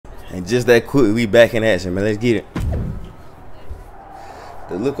And just that quick, we back in action, man. Let's get it.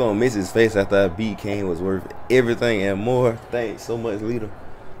 The look on Mrs. face after I beat Kane was worth everything and more. Thanks so much, leader.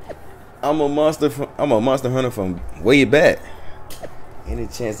 I'm a monster hunter from way back. Any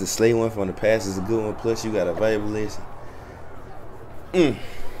chance to slay one from the past is a good one. Plus, you got a valuable lesson.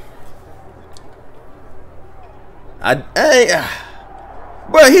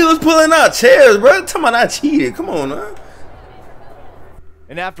 Bro, he was pulling out chairs, bro. Tell me I cheated. Come on, man.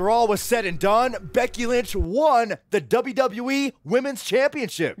 And after all was said and done, Becky Lynch won the WWE Women's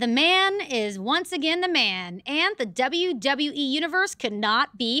Championship. The man is once again the man, and the WWE Universe could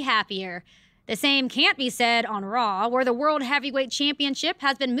not be happier. The same can't be said on Raw, where the World Heavyweight Championship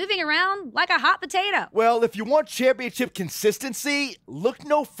has been moving around like a hot potato. Well, if you want championship consistency, look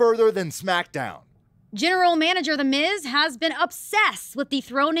no further than SmackDown. General Manager The Miz has been obsessed with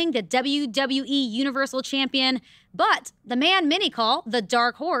dethroning the WWE Universal Champion, but the man many call the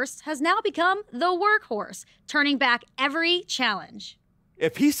Dark Horse has now become the Workhorse, turning back every challenge.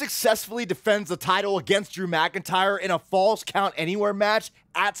 If he successfully defends the title against Drew McIntyre in a Falls Count Anywhere match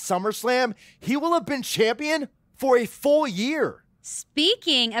at SummerSlam, he will have been champion for a full year.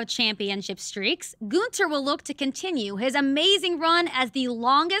 Speaking of championship streaks, Gunther will look to continue his amazing run as the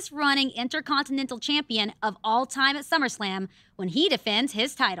longest-running Intercontinental Champion of all time at SummerSlam when he defends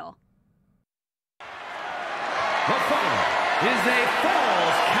his title. The following is a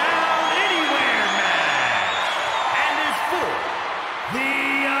Falls Count Anywhere match and is for the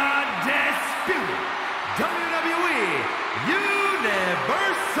undisputed WWE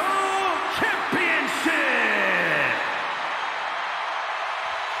Universal Championship.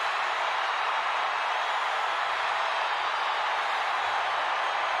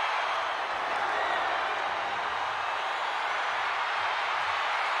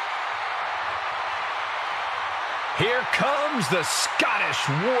 Here comes the Scottish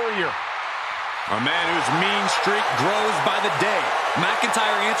Warrior. A man whose mean streak grows by the day.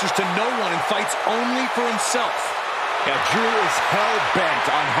 McIntyre answers to no one and fights only for himself. Yeah, Drew is hell-bent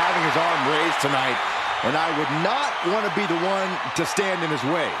on having his arm raised tonight, and I would not want to be the one to stand in his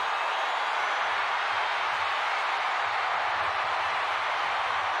way.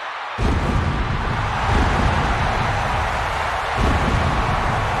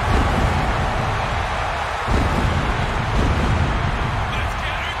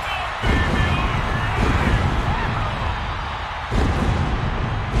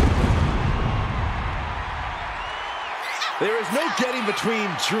 There is no getting between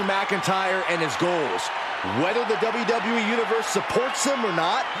Drew McIntyre and his goals. Whether the WWE Universe supports him or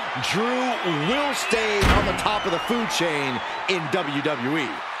not, Drew will stay on the top of the food chain in WWE.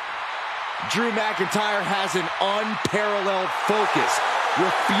 Drew McIntyre has an unparalleled focus,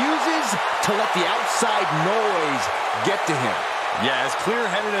 refuses to let the outside noise get to him. Yeah, as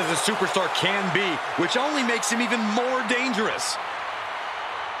clear-headed as a superstar can be, which only makes him even more dangerous.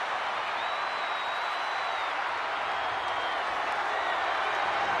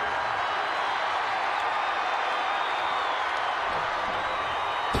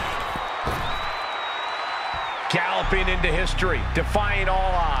 Galloping into history, defying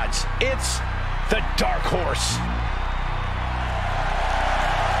all odds, it's the Dark Horse.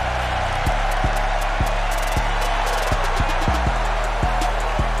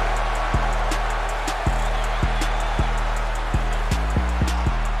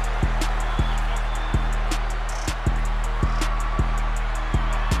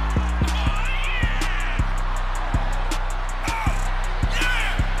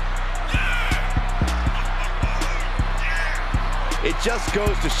 It just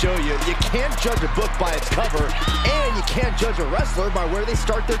goes to show you, you can't judge a book by its cover, and you can't judge a wrestler by where they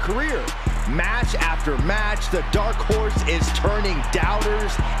start their career. Match after match, the Dark Horse is turning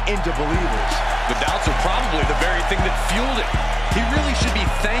doubters into believers. The doubts are probably the very thing that fueled it. He really should be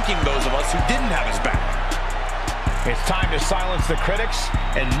thanking those of us who didn't have his back. It's time to silence the critics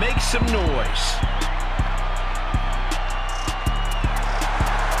and make some noise.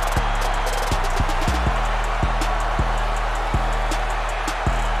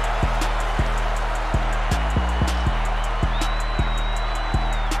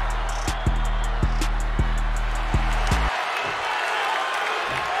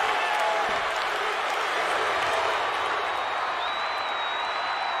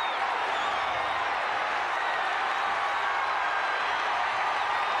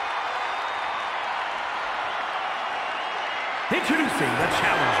 Introducing the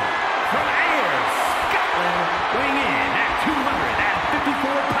challenger from Ayr, Scotland, weighing in at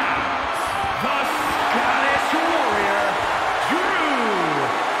 254 pounds, the Scottish Warrior, Drew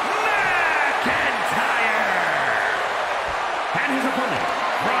McIntyre. And his opponent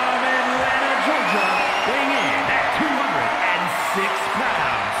from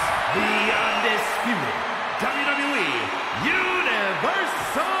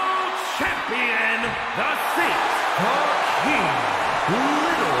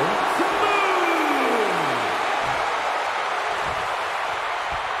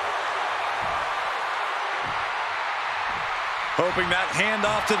Hoping that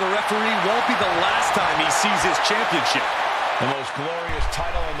handoff to the referee won't be the last time he sees his championship. The most glorious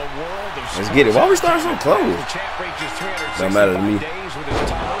title in the world. Let's get it. Why we starting so close? Don't matter to me.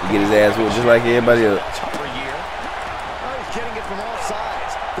 He get his ass whooped just like everybody else. He's getting it from all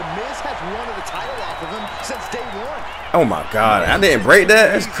sides. The Miz has wanted the title off of him since day one. Oh my God, I didn't break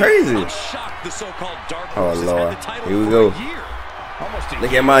that. That's crazy. Oh Lord, here we go.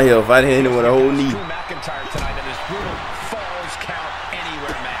 Look at my health. I didn't hit him with a whole knee. McIntyre tonight in this brutal falls count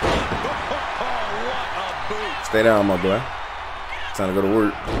anywhere match. What a boot. Stay down, my boy. Time to go to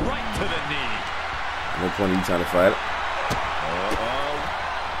work. Right to the knee. No point in you trying to fight it.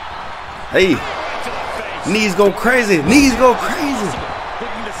 Hey, knees go crazy. Knees go crazy.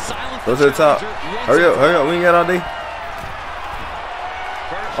 Go to the top. Hurry up, hurry up. We ain't got all day.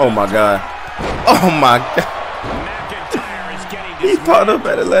 Oh my God. Oh my God. He popped up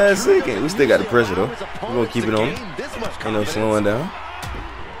at the last second. We still got the pressure though. We're gonna keep it on. Ain't no slowing down.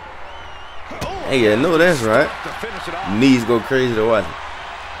 Hey, yeah, no, that's right. Knees go crazy to watch it.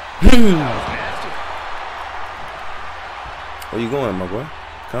 Where you going, my boy?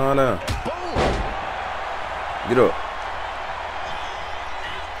 Calm down. Get up.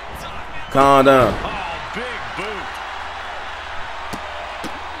 Calm down.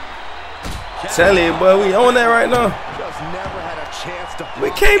 Tell you, boy, we on that right now. We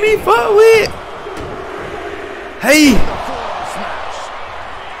can't be fucked with. Hey.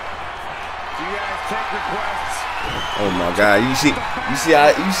 Oh my God, you see how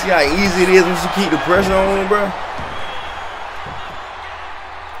easy it is when you keep the pressure on, bro.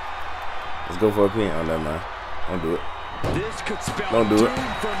 Let's go for a pin. Oh, never mind. Don't do it. This could spell Don't do it.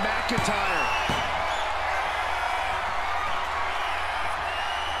 For McIntyre.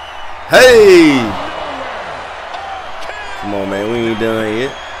 Hey! Come on, man. We ain't done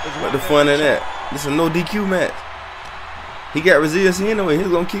yet. What the fun in that? This is a no DQ match. He got resiliency anyway. He's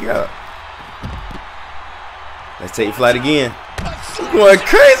gonna kick out. Let's take flight again. We're going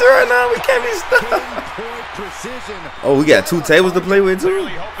crazy right now. We can't be stopped. Oh, we got 2 tables to play with too.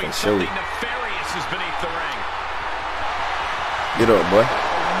 For sure. Get up, boy.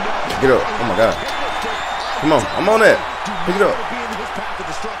 Get up. Oh my God. Come on. I'm on that. Pick it up.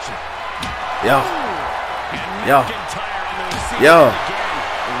 Yo. Yo. Yo.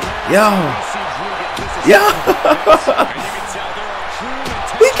 Yo. Yo.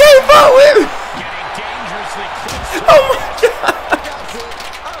 We can't fuck with me. Oh my God.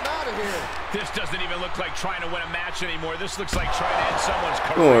 I'm out of here. This doesn't even look like trying to win a match anymore. This looks like trying to end someone's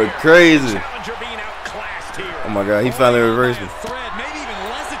career. Going crazy. Challenger being outclassed here. Oh my God, he finally reversed me. Thread, maybe even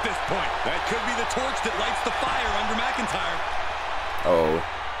less at this point. That could be the torch that lights the fire under McIntyre. Oh,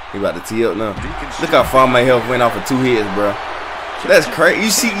 he about to tee up now. Look how far my health went off of 2 hits, bro. That's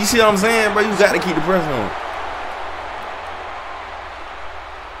crazy. You see what I'm saying, bro? You got to keep the pressure on.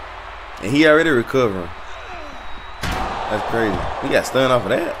 And he already recovering. That's crazy. He got stunned off of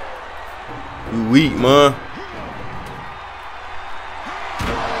that. You weak, man.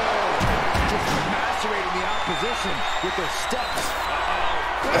 Just macerating the opposition with their steps.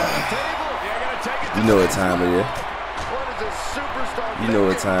 You know what time it is. You know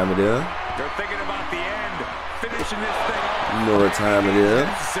what time it is. They're thinking about the end, finishing this thing off. You know what time it is.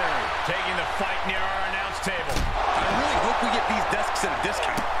 Taking the fight near our announce table. I really hope we get these desks at a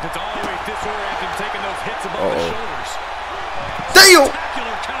discount. It's always disorienting taking those hits above the shoulders. Damn!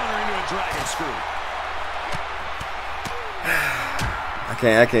 Spectacular counter into a dragon screw.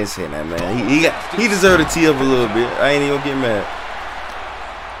 I can't say that, man. He deserved to tee up a little bit. I ain't even gonna get mad.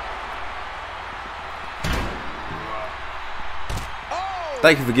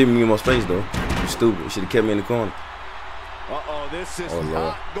 Thank you for giving me more space, though. You stupid. You should have kept me in the corner. Uh-oh, this is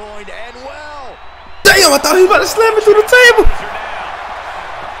not going to end well. Damn, I thought he was about to slam me through the table.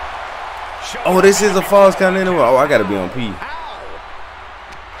 Oh, this is a false count anyway. Oh, I gotta be on P.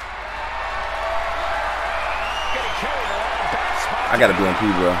 I gotta be on P,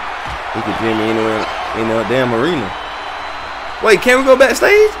 bro. He can pin me anywhere in the damn arena. Wait, can we go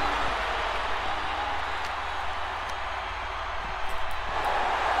backstage?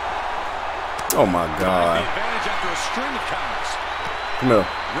 Oh my God. Come here.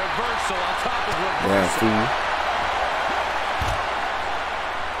 Reversal on top of reversal. Damn fool.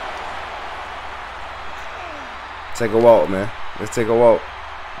 Take a walk, man. Let's take a walk.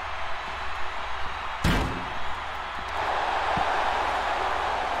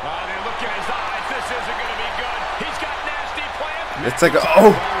 Look in his eyes. This isn't going to be good. He's got nasty plans. Let's take a.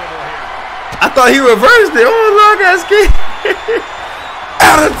 Oh, I thought he reversed it. Oh Lord, I got scared.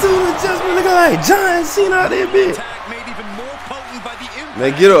 Two adjustment looking like John Cena out there, bitch.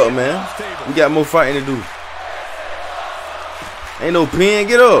 Man, get up, man. We got more fighting to do. Ain't no pin.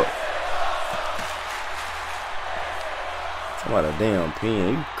 Get up. Talking about a damn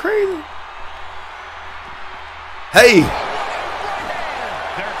pin. You crazy? Hey.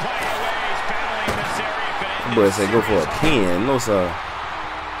 That boy said go for a pin. No, sir.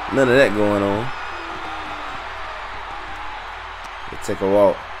 None of that going on. Let's take a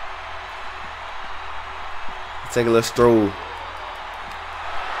walk. Let's take a little stroll.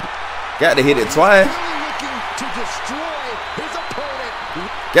 Got to hit it twice.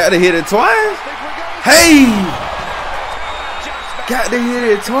 Got to hit it twice. Hey! Got to hit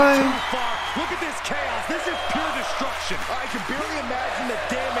it twice. Look at this chaos. This is pure destruction. I can barely imagine the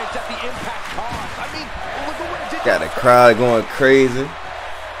damage that the impact caused. I mean, look at what it did. Got the crowd going crazy.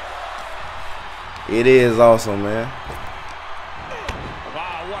 It is awesome, man.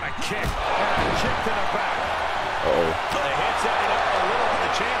 Wow, what a kick. And a kick to the back. Uh-oh. The hits ended up a little on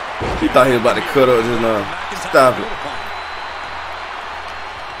the champ. He thought he was about to cut up just now. Stop it.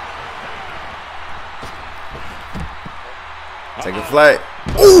 Take a flight.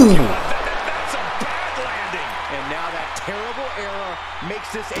 Ooh! That's a bad landing. And now that terrible error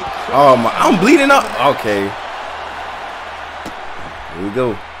makes this a... Oh, my. I'm bleeding up. Okay. Here we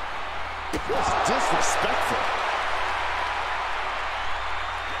go. That's disrespectful.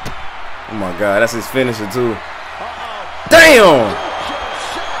 Oh, my God. That's his finisher, too. Damn!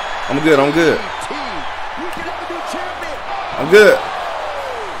 I'm good. I'm good. I'm good.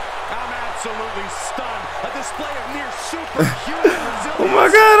 I'm absolutely stunned. A display of near superhuman resilience. Oh, my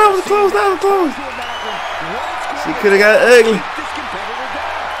God. That was close. That was close. She could have got ugly.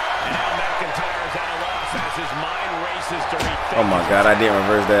 Oh, my God. I didn't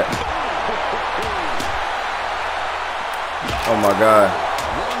reverse that. Oh, my God.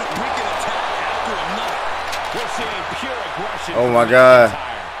 Oh, my God.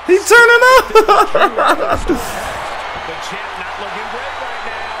 He's turning up. The champ not looking great right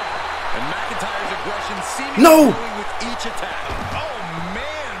now. And McIntyre's aggression seemingly growing with each attack. Oh,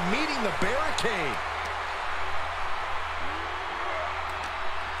 man, meeting the barricade.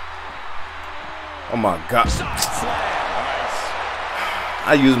 Oh, my God.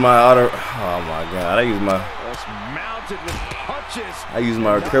 I use my auto. Oh, my God. I use my. Mounted with punches. I use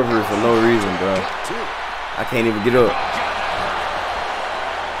my recovery for no reason, bro. I can't even get up.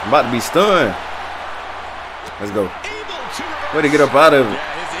 I'm about to be stunned. Let's go. Way to get up out of it.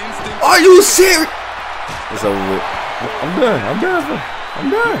 Are you serious? It's over with. I'm done. I'm done. I'm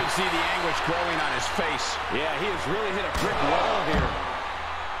done. You can see the anguish growing on his face. Yeah, he has really hit a brick wall here.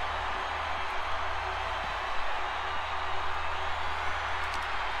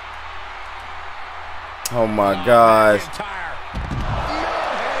 Oh my gosh.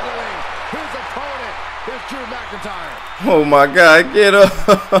 His opponent is Drew McIntyre. Oh my God, get up.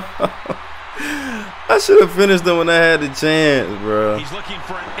 I should have finished them when I had the chance, bro. He's looking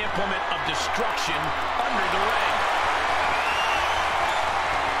for an implement of destruction under the ring.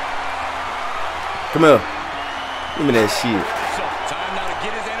 Come here. Give me that shit. So, time now to get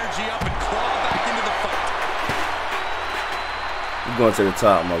his energy up and claw back into the fight. You're going to the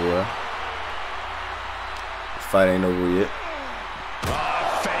top, my boy. This fight ain't over yet.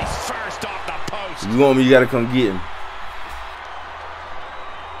 Oh, face first off the post. If you want me, you got to come get him.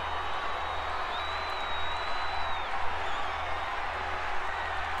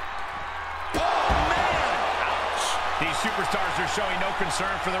 Superstars are showing no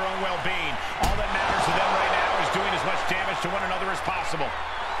concern for their own well-being. All that matters to them right now is doing as much damage to one another as possible.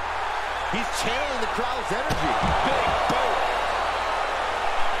 He's channeling the crowd's energy. Big boat.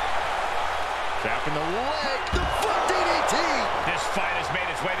 Tapping the leg. The foot DDT. This fight has made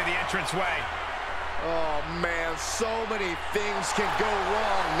its way to the entranceway. Oh, man. So many things can go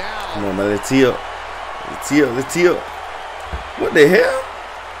wrong now. Come on, man. Let's tee up. Let's tee up. Let's tee up. What the hell?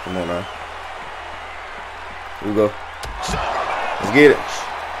 Come on, now. Here we go. Let's get it.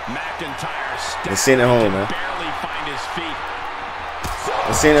 Let's send it home, man.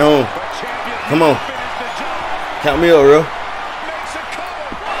 Let's send it home. Come on. Count me up, bro.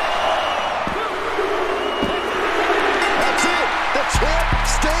 That's it. The champ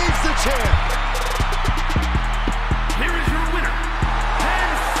stays the champ. Here is your winner,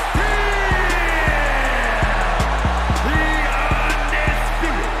 and still the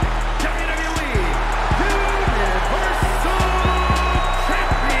undisputed WWE Universal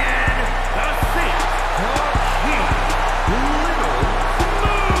Champion, the Saint, the King, Little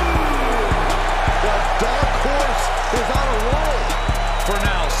Smooth. The dark horse is on a roll. For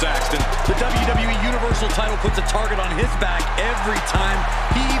now, Saxton, the WWE Universal Universal title puts a target on his back every time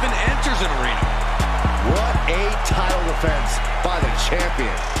he even enters an arena. What a title defense by the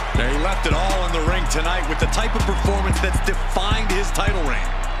champion. Now, he left it all in the ring tonight with the type of performance that's defined his title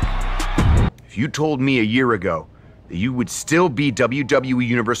reign. If you told me a year ago that you would still be WWE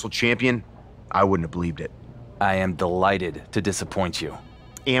Universal Champion, I wouldn't have believed it. I am delighted to disappoint you.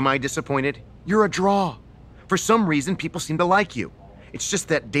 Am I disappointed? You're a draw. For some reason, people seem to like you. It's just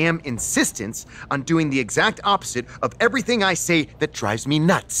that damn insistence on doing the exact opposite of everything I say that drives me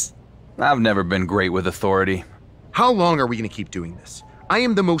nuts. I've never been great with authority. How long are we going to keep doing this? I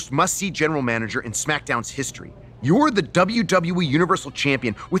am the most must-see general manager in SmackDown's history. You're the WWE Universal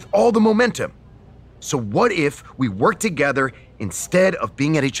Champion with all the momentum. So what if we work together instead of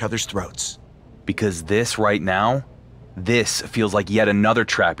being at each other's throats? Because this right now, this feels like yet another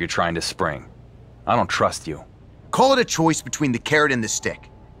trap you're trying to spring. I don't trust you. Call it a choice between the carrot and the stick.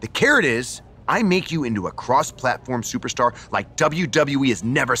 The carrot is, I make you into a cross-platform superstar like WWE has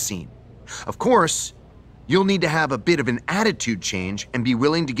never seen. Of course, you'll need to have a bit of an attitude change and be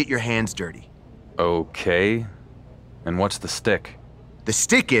willing to get your hands dirty. Okay. And what's the stick? The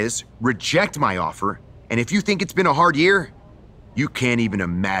stick is, reject my offer, and if you think it's been a hard year, you can't even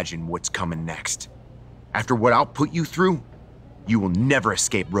imagine what's coming next. After what I'll put you through, you will never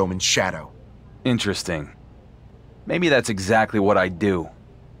escape Roman's shadow. Interesting. Maybe that's exactly what I do.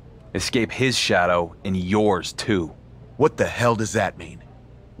 Escape his shadow and yours too. What the hell does that mean?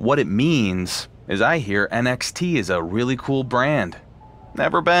 What it means is I hear NXT is a really cool brand.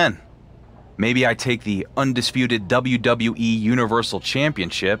 Never been. Maybe I take the undisputed WWE Universal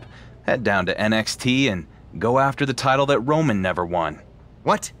Championship, head down to NXT, and go after the title that Roman never won.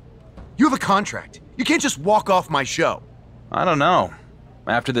 What? You have a contract. You can't just walk off my show. I don't know.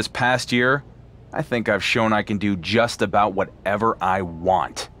 After this past year, I think I've shown I can do just about whatever I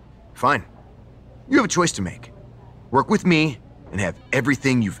want. Fine. You have a choice to make. Work with me and have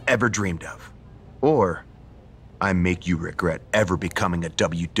everything you've ever dreamed of. Or I make you regret ever becoming a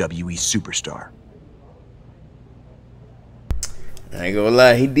WWE superstar. I ain't gonna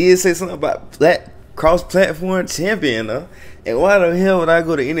lie, he did say something about cross-platform champion, though. And why the hell would I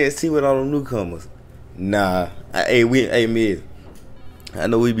go to NXT with all them newcomers? Nah. Hey, Miz. I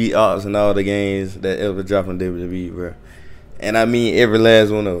know we beat Ops in all the games that ever dropped on WWE, bro. And I mean every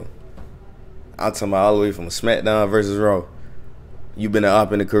last one of them. I'm talking about all the way from SmackDown versus Raw. You've been an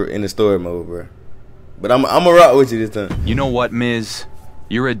op in the story mode, bro. But I'm gonna rock with you this time. You know what, Miz?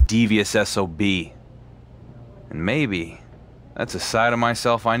 You're a devious SOB. And maybe that's a side of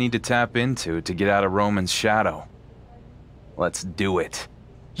myself I need to tap into to get out of Roman's shadow. Let's do it.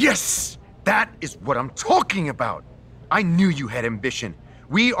 Yes! That is what I'm talking about! I knew you had ambition.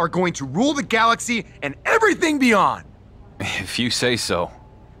 We are going to rule the galaxy and everything beyond! If you say so.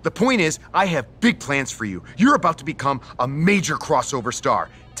 The point is, I have big plans for you. You're about to become a major crossover star.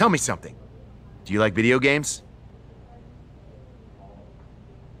 Tell me something. Do you like video games?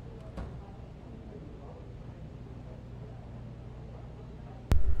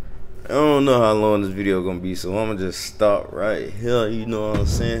 I don't know how long this video gonna be, so I'm gonna just stop right here, you know what I'm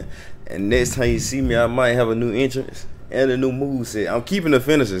saying? And next time you see me, I might have a new entrance and a new moveset. I'm keeping the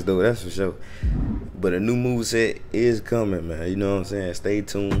finishers though, that's for sure. But a new moveset is coming, man. You know what I'm saying? Stay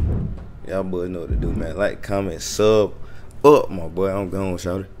tuned. Y'all boys know what to do, man. Like, comment, sub up, my boy. I'm gone,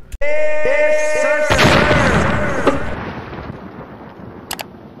 shawty.